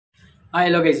Hi,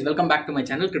 hello guys, welcome back to my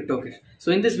channel Crypto Kish.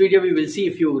 So in this video we will see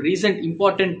a few recent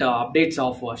important updates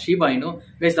of Shiba Inu.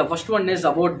 Guys, the first one is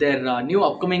about their new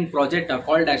upcoming project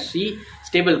called as Shi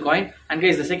stablecoin. And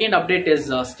guys, the second update is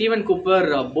Stephen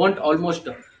Cooper burnt almost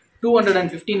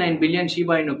 259 billion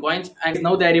Shiba Inu coins, and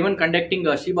now they are even conducting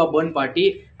a Shiba burn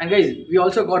party. And guys, we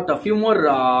also got a few more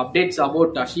updates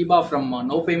about Shiba from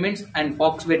No Payments and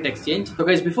Foxbit Exchange. So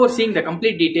guys, before seeing the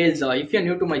complete details, if you are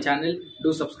new to my channel,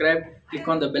 do subscribe, click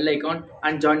on the bell icon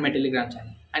and join my Telegram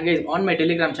channel. And guys, on my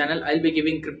Telegram channel, I'll be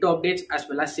giving crypto updates as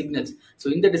well as signals. So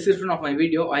in the description of my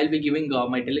video, I'll be giving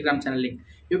my Telegram channel link.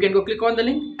 You can go click on the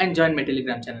link and join my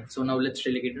Telegram channel. So now let's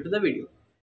really get into the video.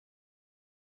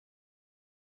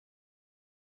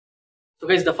 So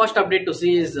guys, the first update to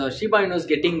see is Shiba Inu is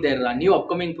getting their new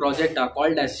upcoming project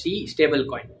called as Shi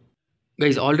stablecoin.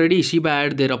 Guys, already Shiba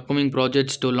had their upcoming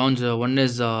projects to launch. One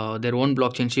is their own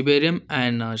blockchain Shibarium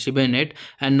and Shiba Net,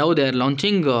 and now they are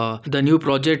launching the new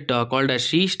project called as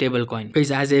Shi stablecoin. Guys,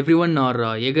 as everyone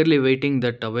are eagerly waiting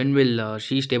that when will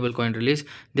Shi stablecoin release,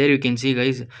 there you can see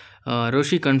guys,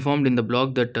 Roshi confirmed in the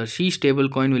blog that Shi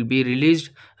stablecoin will be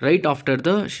released right after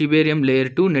the Shibarium layer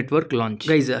 2 network launch.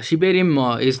 Guys,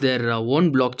 Shibarium is their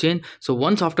own blockchain, so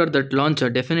once after that launch,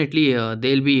 definitely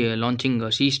they'll be launching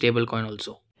Shi stablecoin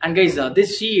also. And guys,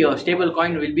 this Shi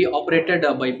stablecoin will be operated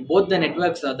by both the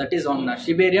networks that is on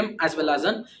Shibarium as well as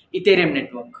on Ethereum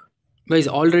network. Guys,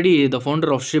 already the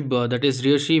founder of SHIB, that is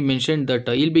Ryoshi, mentioned that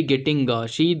he'll be getting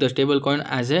Shi, the stablecoin,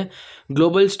 as a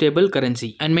global stable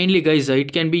currency. And mainly guys,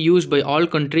 it can be used by all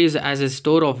countries as a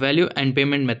store of value and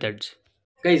payment methods.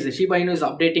 Guys, Shiba Inu is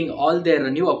updating all their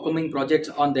new upcoming projects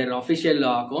on their official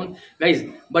account. Guys,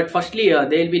 but firstly,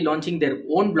 they'll be launching their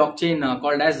own blockchain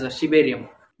called as Shibarium.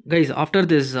 Guys, after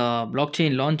this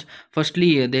blockchain launch,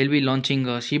 firstly they'll be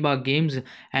launching Shiba games,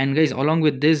 and guys, along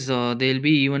with this they'll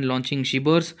be even launching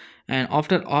Shibers, and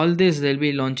after all this they'll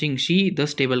be launching Shi, the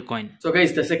stable coin. So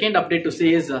guys, the second update to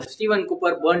see is Stephen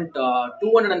Cooper burnt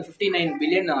 259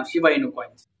 billion Shiba Inu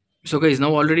coins. So guys,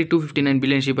 now already 259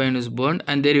 billion Shiba Inu is burned,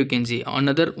 and there you can see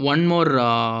another one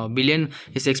more billion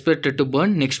is expected to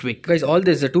burn next week. Guys, all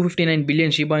this 259 billion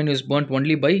Shiba Inu is burnt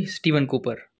only by Stephen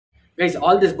Cooper. Guys,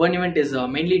 all this burn event is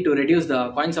mainly to reduce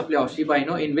the coin supply of Shiba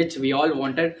Inu, in which we all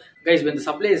wanted. Guys, when the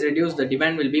supply is reduced, the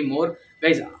demand will be more.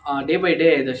 Guys, day by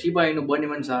day, the Shiba Inu burn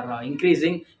events are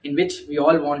increasing, in which we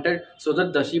all wanted, so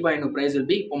that the Shiba Inu price will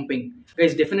be pumping.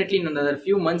 Guys, definitely in another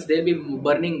few months, they'll be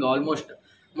burning almost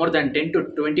more than 10 to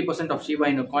 20% of Shiba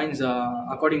Inu coins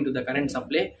according to the current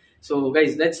supply. So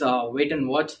guys, let's wait and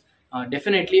watch.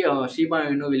 Definitely Shiba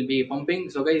Inu will be pumping.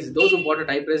 So guys, those who bought at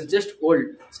high price, just hold,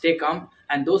 stay calm,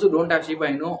 and those who don't have Shiba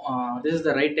Inu, this is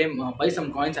the right time, buy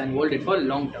some coins and hold it for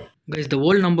long term. Guys, the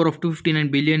whole number of 259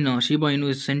 billion Shiba Inu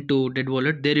is sent to dead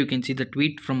wallet. There you can see the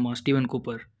tweet from Stephen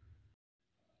Cooper.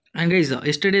 And guys,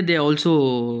 yesterday they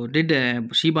also did a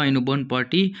Shiba Inu burn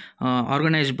party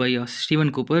organized by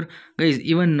Stephen Cooper. Guys,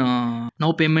 even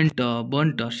No Payment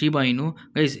burnt Shiba Inu.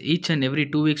 Guys, each and every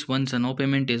 2 weeks once No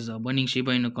Payment is burning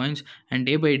Shiba Inu coins, and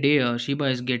day by day Shiba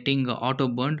is getting auto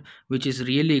burned, which is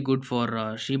really good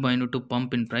for Shiba Inu to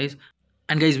pump in price.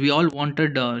 And guys, we all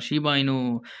wanted Shiba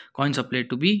Inu coin supply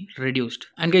to be reduced.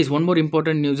 And guys, one more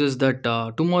important news is that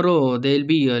tomorrow they'll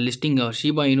be listing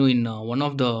Shiba Inu in one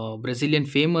of the Brazilian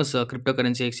famous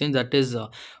cryptocurrency exchange, that is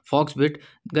Foxbit.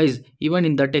 Guys, even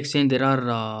in that exchange there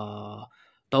are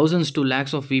thousands to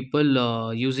lakhs of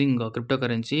people using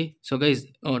cryptocurrency. So guys,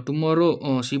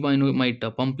 tomorrow Shiba Inu might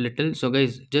pump little. So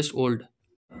guys, just hold.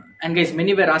 And guys,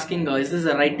 many were asking, is this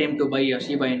the right time to buy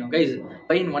Shiba Inu? Guys,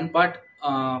 buy in one part.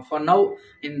 For now,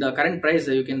 in the current price,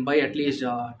 you can buy at least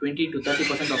 20 to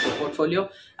 30% of your portfolio,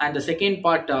 and the second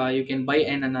part you can buy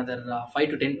in another 5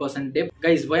 to 10% dip.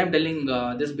 Guys, why I'm telling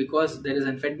this, because there is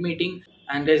a Fed meeting,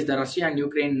 and there's the Russia and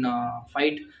Ukraine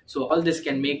fight, so all this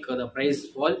can make the price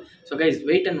fall. So guys,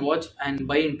 wait and watch and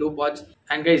buy in 2 parts.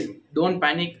 And guys, don't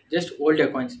panic, just hold your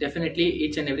coins. Definitely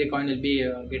each and every coin will be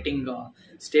getting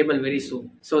stable very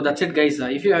soon. So that's it guys.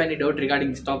 If you have any doubt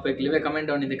regarding this topic, leave a comment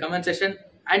down in the comment section.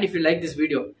 And if you like this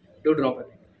video, do drop a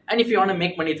like. And if you want to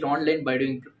make money through online by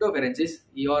doing cryptocurrencies,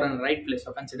 you are in the right place,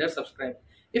 so consider subscribe.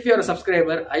 If you are a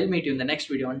subscriber, I'll meet you in the next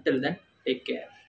video. Until then, take care.